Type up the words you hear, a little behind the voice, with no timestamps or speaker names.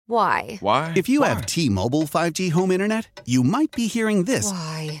Why? Why? If you have T-Mobile 5G home internet, you might be hearing this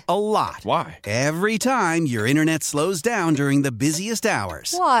Why? a lot. Why? Every time your internet slows down during the busiest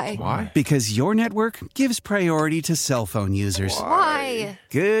hours. Why? Why? Because your network gives priority to cell phone users. Why?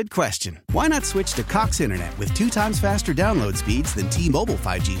 Good question. Why not switch to Cox Internet with 2 times faster download speeds than T-Mobile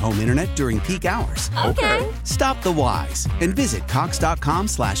 5G home internet during peak hours? Okay. Stop the whys and visit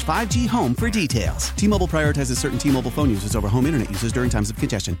cox.com/5G home for details. T-Mobile prioritizes certain T-Mobile phone users over home internet users during times of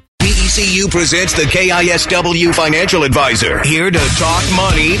congestion. BECU presents the KISW Financial Advisor. Here to talk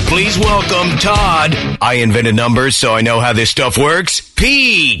money, please welcome Todd. I invented numbers, so I know how this stuff works.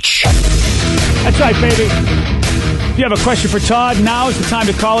 Pietzch. That's right, baby. If you have a question for Todd, now is the time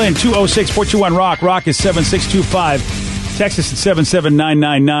to call in. 206-421-ROCK. ROCK is 7625. Text us at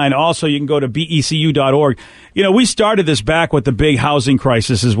 77999. Also, you can go to BECU.org. You know, we started this back with the big housing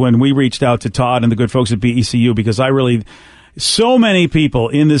crisis is when we reached out to Todd and the good folks at BECU because so many people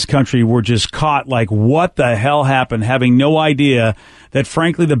in this country were just caught like, what the hell happened, having no idea that,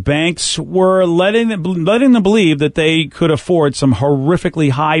 frankly, the banks were letting them believe that they could afford some horrifically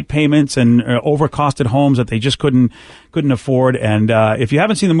high payments and overcosted homes that they just couldn't afford. And if you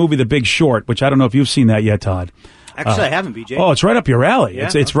haven't seen the movie The Big Short, which I don't know if you've seen that yet, Todd. Actually, I haven't, BJ. Oh, it's right up your alley. Yeah.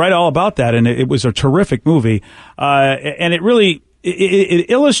 It's right all about that, and it was a terrific movie. And it really...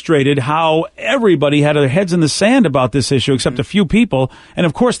 It illustrated how everybody had their heads in the sand about this issue, except a few people. And,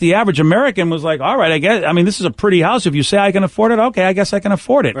 of course, the average American was like, all right, this is a pretty house. If you say I can afford it, okay, I guess I can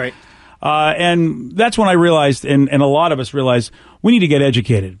afford it. Right. And that's when I realized, and a lot of us realized, we need to get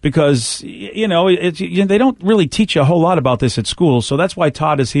educated because, they don't really teach you a whole lot about this at school. So that's why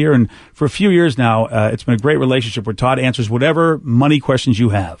Todd is here. And for a few years now, it's been a great relationship where Todd answers whatever money questions you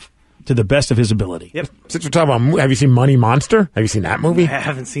have to the best of his ability. Yep. Since we're talking about, have you seen Money Monster? Have you seen that movie? I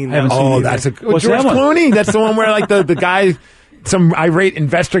haven't seen that. That's What's George that one? Clooney. That's the one where like the guy, some irate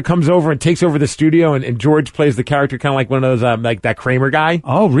investor comes over and takes over the studio, and George plays the character kind of like one of those like that Kramer guy.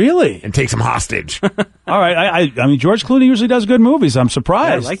 Oh, really? And takes him hostage. All right. I mean, George Clooney usually does good movies. I'm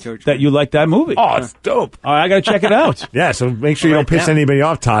surprised I like George that Clooney. you like that movie. Oh, it's dope. All right, I got to check it out. Yeah, so make sure you don't piss anybody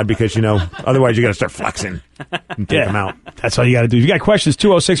off, Todd, because, otherwise you got to start flexing and take them out. That's all you got to do. If you got questions,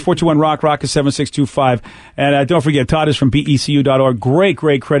 206-421-ROCK. ROCK is 7625. And don't forget, Todd is from BECU.org. Great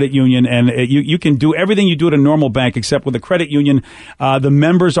credit union. And you can do everything you do at a normal bank, except with a credit union. The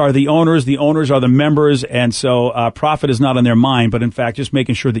members are the owners are the members. And so profit is not on their mind, but in fact, just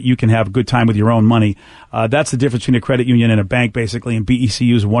making sure that you can have a good time with your own money. That's the difference between a credit union and a bank, basically. And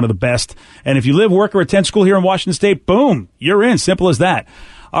BECU is one of the best. And if you live, work, or attend school here in Washington State, boom, you're in. Simple as that.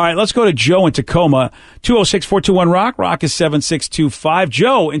 All right, let's go to Joe in Tacoma. 206-421-ROCK. ROCK is 7625.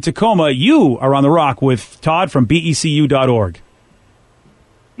 Joe in Tacoma, you are on the Rock with Todd from BECU.org.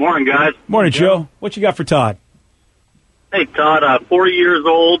 Morning, guys. Morning, Joe. What you got for Todd? Hey, Todd, 40 years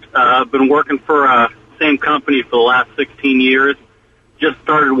old. I've been working for same company for the last 16 years. Just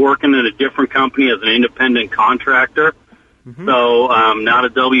started working at a different company as an independent contractor. Mm-hmm. So not a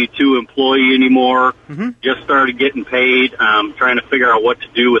W-2 employee anymore. Mm-hmm. Just started getting paid. Trying to figure out what to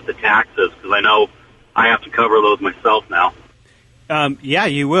do with the taxes because I know I have to cover those myself now. Yeah,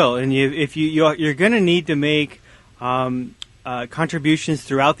 you will. And you're going to need to make contributions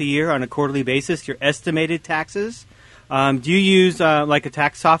throughout the year on a quarterly basis, your estimated taxes. Do you use like a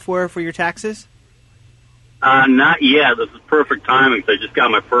tax software for your taxes? Not yet. This is perfect timing because I just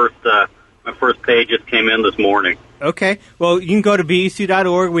got my first pay just came in this morning. Okay. Well, you can go to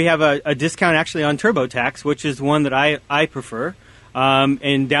BECU.org. We have a discount actually on TurboTax, which is one that I prefer.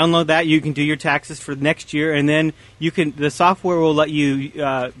 And download that. You can do your taxes for next year, and then the software will let you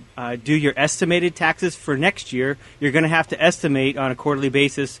do your estimated taxes for next year. You're going to have to estimate on a quarterly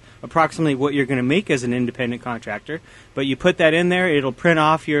basis approximately what you're going to make as an independent contractor. But you put that in there, it'll print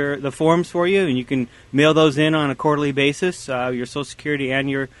off the forms for you, and you can mail those in on a quarterly basis, your Social Security and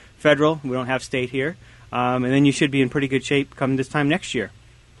your federal. We don't have state here. And then you should be in pretty good shape come this time next year.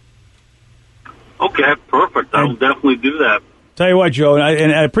 Okay, perfect. I will definitely do that. Tell you what, Joe,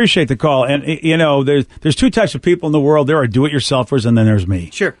 and I appreciate the call. And, there's two types of people in the world. There are do-it-yourselfers, and then there's me.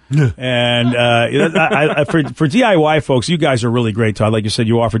 Sure. And for DIY folks, you guys are really great, Todd. Like you said,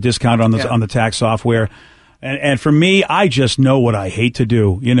 you offer discount on the tax software. And for me, I just know what I hate to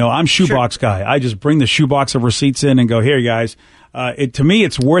do. I'm shoebox guy. I just bring the shoebox of receipts in and go, here, guys. To me,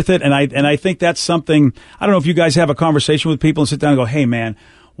 it's worth it. And I think that's something, I don't know if you guys have a conversation with people and sit down and go, hey, man,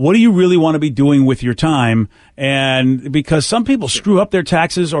 what do you really want to be doing with your time? And because some people screw up their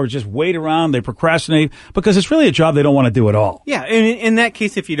taxes or just wait around, they procrastinate because it's really a job they don't want to do at all. Yeah, and in that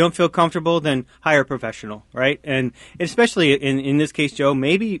case, if you don't feel comfortable, then hire a professional, right? And especially in this case, Joe,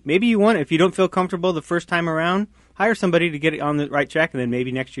 maybe you want, if you don't feel comfortable the first time around, hire somebody to get it on the right track, and then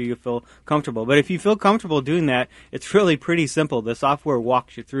maybe next year you'll feel comfortable. But if you feel comfortable doing that, it's really pretty simple. The software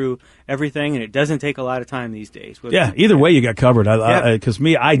walks you through everything, and it doesn't take a lot of time these days. Yeah, either way you got covered. Because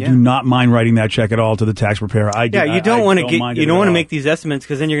I do not mind writing that check at all to the tax preparer. You don't want to make these estimates,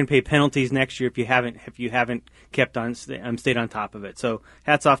 because then you're going to pay penalties next year if you haven't kept on stayed on top of it. So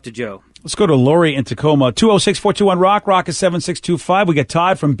hats off to Joe. Let's go to Lori in Tacoma. 206-421-ROCK. Rock is 7625. We got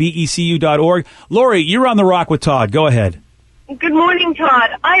Todd from BECU.org. Lori, you're on the Rock with Todd. Go ahead. Good morning,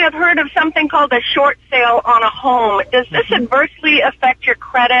 Todd. I have heard of something called a short sale on a home. Does this adversely affect your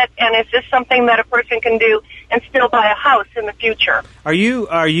credit, and is this something that a person can do and still buy a house in the future? Are you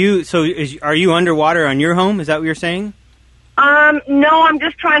underwater on your home? Is that what you're saying? No, I'm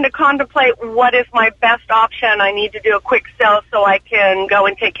just trying to contemplate what is my best option. I need to do a quick sell so I can go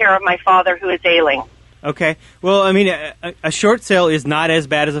and take care of my father who is ailing. Okay. Well, I mean, a short sale is not as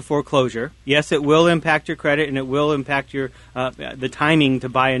bad as a foreclosure. Yes, it will impact your credit, and it will impact your the timing to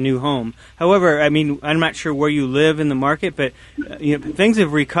buy a new home. However, I mean, I'm not sure where you live in the market, but things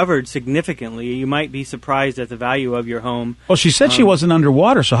have recovered significantly. You might be surprised at the value of your home. Well, she said she wasn't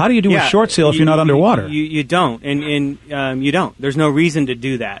underwater, so how do you do a short sale if you're not underwater? You don't, and you don't. There's no reason to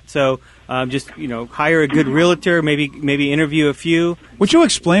do that. So just hire a good realtor, maybe interview a few. Would you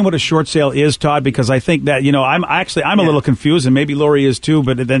explain what a short sale is, Todd? Because I think that I'm a little confused, and maybe Lori is too.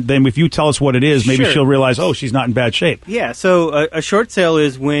 But then if you tell us what it is, maybe she'll realize, she's not in bad shape. Yeah. So a short sale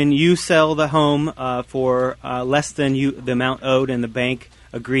is when you sell the home for less than the amount owed, and the bank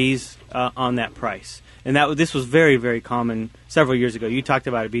agrees on that price. And this was very, very common several years ago. You talked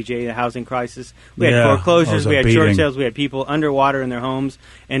about it, BJ, the housing crisis. We had foreclosures, we had short sales, we had people underwater in their homes,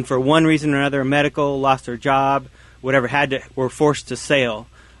 and for one reason or another, medical, lost their job, whatever, were forced to sell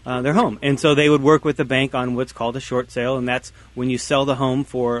their home. And so they would work with the bank on what's called a short sale, and that's when you sell the home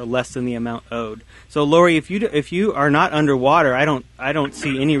for less than the amount owed. So, Lori, if you are not underwater, I don't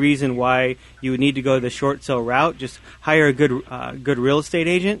see any reason why you would need to go the short sale route. Just hire a good real estate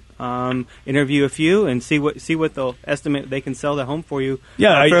agent, interview a few, and see what they'll estimate they can sell the home for you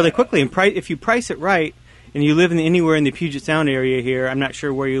fairly quickly. And if you price it right, and you live anywhere in the Puget Sound area here, I'm not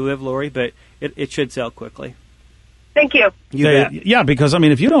sure where you live, Lori, but it should sell quickly. Thank you. Yeah, because,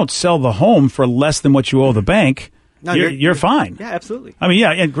 if you don't sell the home for less than what you owe the bank, you're fine. Yeah, absolutely.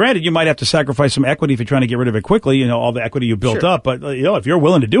 And granted, you might have to sacrifice some equity if you're trying to get rid of it quickly, all the equity you built up. But, if you're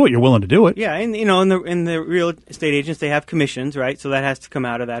willing to do it, you're willing to do it. Yeah, and, in the real estate agents, they have commissions, right? So that has to come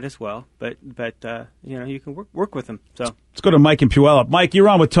out of that as well. But you can work with them. So let's go to Mike in Puyallup. Mike, you're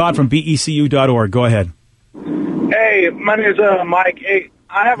on with Todd from BECU.org. Go ahead. Hey, my name is Mike. Hey,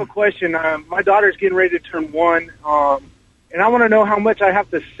 I have a question. My daughter's getting ready to turn 1, and I want to know how much I have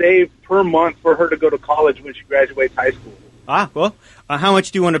to save per month for her to go to college when she graduates high school. Well, how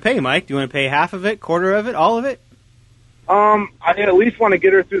much do you want to pay, Mike? Do you want to pay half of it, quarter of it, all of it? I at least want to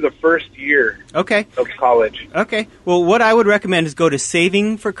get her through the first year of college. Okay. Well, what I would recommend is go to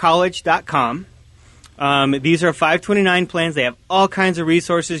savingforcollege.com. These are 529 plans. They have all kinds of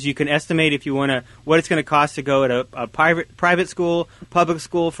resources. You can estimate if you want what it's going to cost to go at a private school, public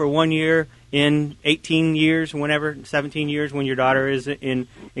school for 1 year in 18 years, 17 years when your daughter is in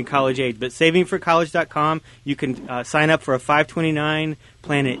college age. But savingforcollege.com, you can sign up for a 529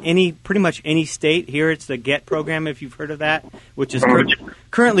 plan in pretty much any state. Here it's the GET program, if you've heard of that, which is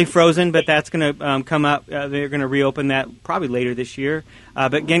currently frozen, but that's going to come up. They're going to reopen that probably later this year.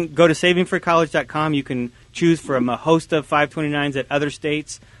 But again, go to savingforcollege.com. You can choose from a host of 529s at other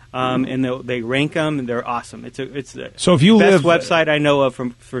states. And they rank them, and they're awesome. It's the best website I know of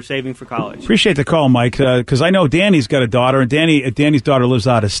for saving for college. Appreciate the call, Mike, because I know Danny's got a daughter, and Danny's daughter lives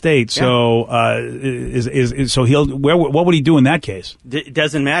out of state. So what would he do in that case? It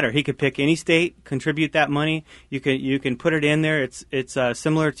doesn't matter. He could pick any state, contribute that money. You can put it in there. It's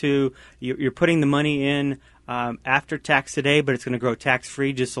similar to you're putting the money in after tax today, but it's going to grow tax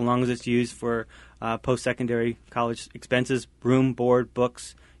free just so long as it's used for post-secondary college expenses, room, board,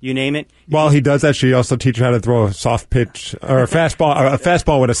 books. You name it. While he does that, she also teaches how to throw a soft pitch or a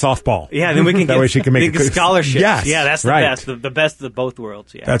fastball with a softball. Yeah, then we can way she can make scholarships. Yes, yeah, that's the best. The best of both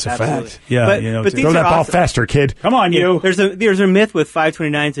worlds. Yeah, that's absolutely. A fact. Yeah, but throw that ball faster, kid. Come on, you. There's a myth with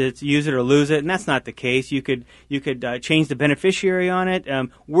 529s that it's use it or lose it, and that's not the case. You could change the beneficiary on it.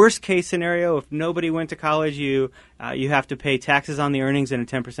 Worst case scenario, if nobody went to college, you have to pay taxes on the earnings and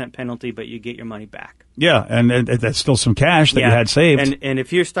a 10% penalty, but you get your money back. Yeah, and that's still some cash that you had saved. And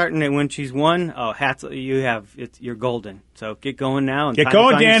if you're starting it when she's 1, you're golden. So get going now. And get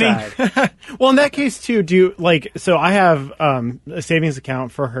going, Danny. Well, in that case too, so I have a savings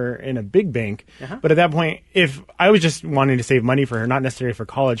account for her in a big bank, but at that point, if I was just wanting to save money for her, not necessarily for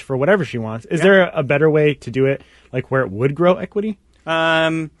college, for whatever she wants, is there a better way to do it, like where it would grow equity?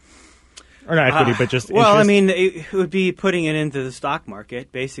 Or not equity, but just well, interest? I mean, it would be putting it into the stock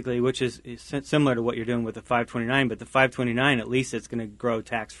market, basically, which is similar to what you're doing with the 529. But the 529, at least it's going to grow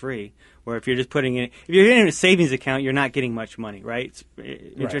tax-free. Where if you're just putting it, if you're in a savings account, you're not getting much money, right?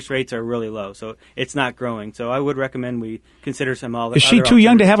 Interest rates are really low, so it's not growing. So I would recommend we consider some other. Is she too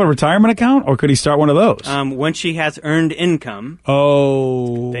young to have a retirement account, or could he start one of those? When she has earned income.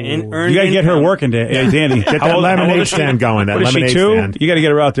 Oh, you got to get her working, Danny. Get that lemonade stand going. That what is lemonade she, 2? stand. You got to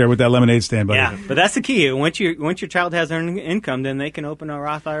get her out there with that lemonade stand, buddy. Yeah, but that's the key. Once your child has earned income, then they can open a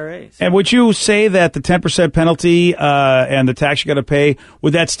Roth IRA. So. And would you say that the 10% penalty and the tax you got to pay,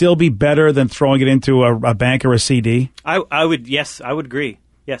 would that still be better than throwing it into a bank or a CD? I would agree.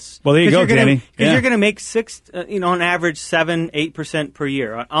 Yes. Well, there you go, Danny. Because you're going to make on average 7-8% per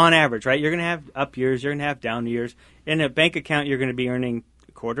year on average, right? You're going to have up years, you're going to have down years. In a bank account, you're going to be earning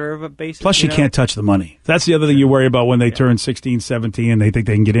a quarter of a basis. Plus, you can't touch the money. That's the other thing you worry about when they turn 16, 17, and they think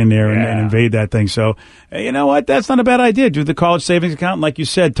they can get in there and invade that thing. So, you know what? That's not a bad idea. Do the college savings account. And like you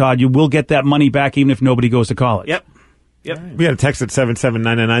said, Todd, you will get that money back even if nobody goes to college. Yep. We had a text at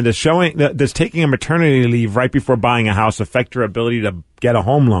 77999. Does taking a maternity leave right before buying a house affect your ability to get a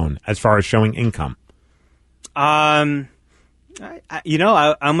home loan as far as showing income? I'm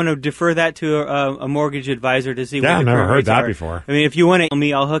going to defer that to a mortgage advisor to see. Yeah, what I've never heard that before. I mean, if you want to tell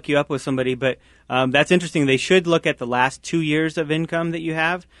me, I'll hook you up with somebody. But that's interesting. They should look at the last 2 years of income that you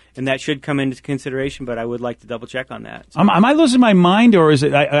have, and that should come into consideration. But I would like to double check on that. So. Am I losing my mind, or is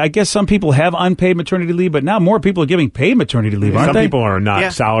it? I guess some people have unpaid maternity leave, but now more people are giving paid maternity leave, aren't they? Some people are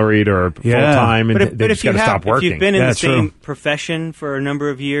not salaried or full time, and they just got to stop working. If you've been in the same profession for a number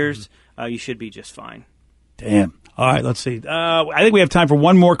of years, you should be just fine. Damn. All right, let's see. I think we have time for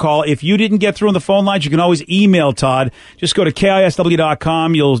one more call. If you didn't get through on the phone lines, you can always email Todd. Just go to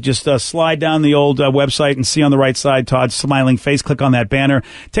KISW.com. You'll just slide down the old website and see on the right side Todd's smiling face. Click on that banner.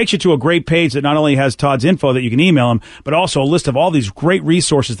 Takes you to a great page that not only has Todd's info that you can email him, but also a list of all these great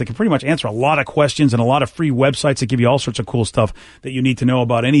resources that can pretty much answer a lot of questions and a lot of free websites that give you all sorts of cool stuff that you need to know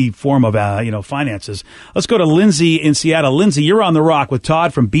about any form of finances. Let's go to Lindsey in Seattle. Lindsey, you're on the rock with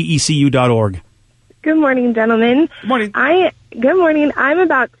Todd from BECU.org. Good morning, gentlemen. Good morning. Good morning. I'm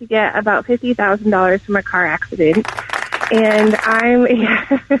about to get about $50,000 from a car accident, and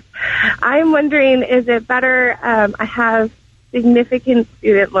I'm wondering, is it better? I have significant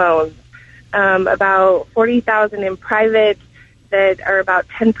student loans, about $40,000 in private that are about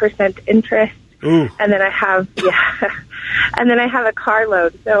 10% interest, Ooh. and then I have a car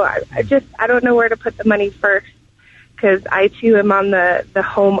loan. So I don't know where to put the money first because I too am on the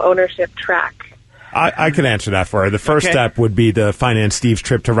home ownership track. I can answer that for her. The first step would be to finance Steve's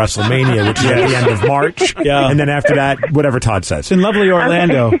trip to WrestleMania, which is at the end of March. Yeah. And then after that, whatever Todd says. It's in lovely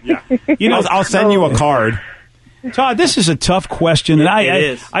Orlando. Okay. I'll send you a card. Todd, this is a tough question. And It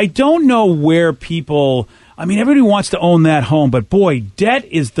is. I don't know where people... I mean, everybody wants to own that home, but boy, debt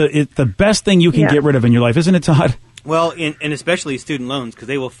is the best thing you can get rid of in your life, isn't it, Todd? Well, and especially student loans, because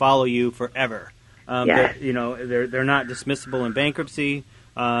they will follow you forever. They're not dismissible in bankruptcy.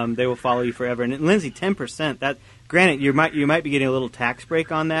 They will follow you forever. And Lindsey, 10%. That, granted, you might be getting a little tax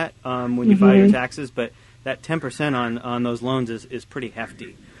break on that when you file your taxes, but that 10% on those loans is pretty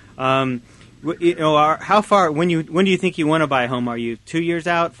hefty. How far? When do you think you want to buy a home? Are you 2 years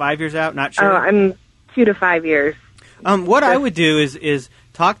out, 5 years out? Not sure. I'm 2 to 5 years. What I would do is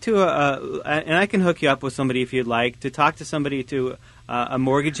talk to and I can hook you up with somebody if you'd like to talk to somebody a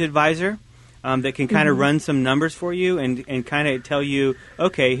mortgage advisor. That can kind of run some numbers for you and kind of tell you,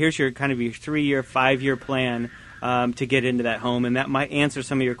 okay, here's your kind of your 3-year, 5-year plan to get into that home, and that might answer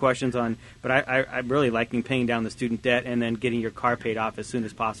some of your questions on. But I'm really liking paying down the student debt and then getting your car paid off as soon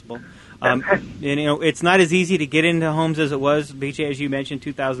as possible. And it's not as easy to get into homes as it was, BJ, as you mentioned,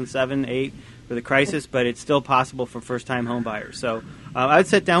 2007, 2008 for the crisis, but it's still possible for first-time home buyers. So I'd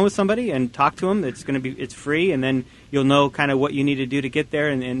sit down with somebody and talk to them. It's free, and then you'll know kind of what you need to do to get there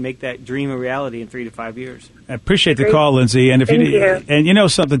and make that dream a reality in 3 to 5 years. I appreciate the call, Lindsey. And Thank you. And you know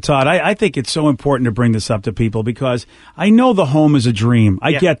something, Todd, I think it's so important to bring this up to people because I know the home is a dream.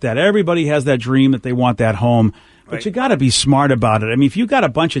 I get that. Everybody has that dream that they want that home, but you got to be smart about it. I mean, if you got a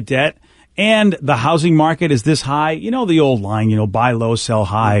bunch of debt and the housing market is this high, the old line, buy low, sell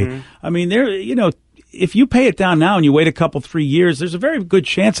high. I mean, if you pay it down now and you wait a couple, 3 years, there's a very good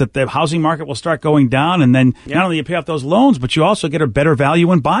chance that the housing market will start going down, and then not only you pay off those loans, but you also get a better value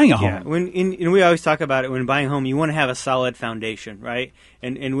when buying a home. Yeah, we always talk about it when buying a home. You want to have a solid foundation, right?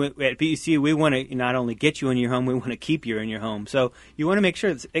 And at BECU, we want to not only get you in your home, we want to keep you in your home. So you want to make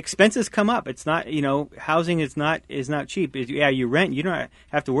sure expenses come up. It's not, housing is not cheap. You rent. You don't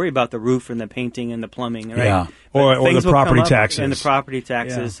have to worry about the roof and the painting and the plumbing, right? Yeah, or the property taxes. And the property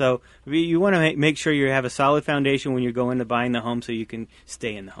taxes. Yeah. So you want to make sure you have a solid foundation when you go into buying the home so you can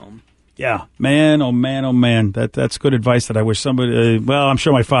stay in the home. Yeah, man, oh man, oh man. That's good advice that I wish somebody, I'm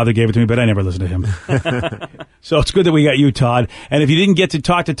sure my father gave it to me, but I never listened to him. So it's good that we got you, Todd. And if you didn't get to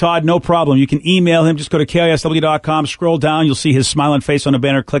talk to Todd, no problem. You can email him. Just go to KISW.com, scroll down. You'll see his smiling face on the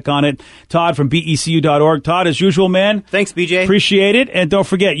banner. Click on it. Todd from BECU.org. Todd, as usual, man. Thanks, BJ. Appreciate it. And don't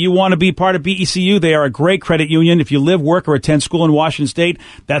forget, you want to be part of BECU. They are a great credit union. If you live, work, or attend school in Washington State,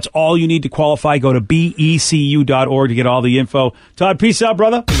 that's all you need to qualify. Go to BECU.org to get all the info. Todd, peace out,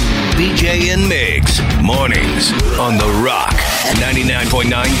 brother. BJ and Migs, mornings on The Rock,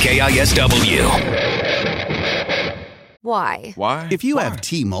 99.9 KISW. Why? If you have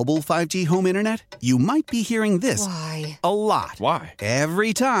T-Mobile 5G home internet, you might be hearing this a lot. Why?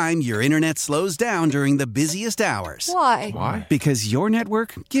 Every time your internet slows down during the busiest hours. Why? Because your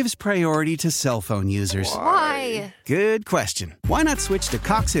network gives priority to cell phone users. Why? Good question. Why not switch to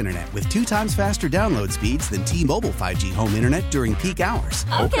Cox Internet with 2 times faster download speeds than T-Mobile 5G home internet during peak hours?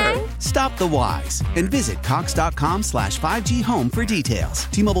 Okay. Stop the whys and visit cox.com/5G home for details.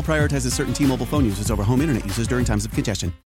 T-Mobile prioritizes certain T-Mobile phone users over home internet users during times of congestion.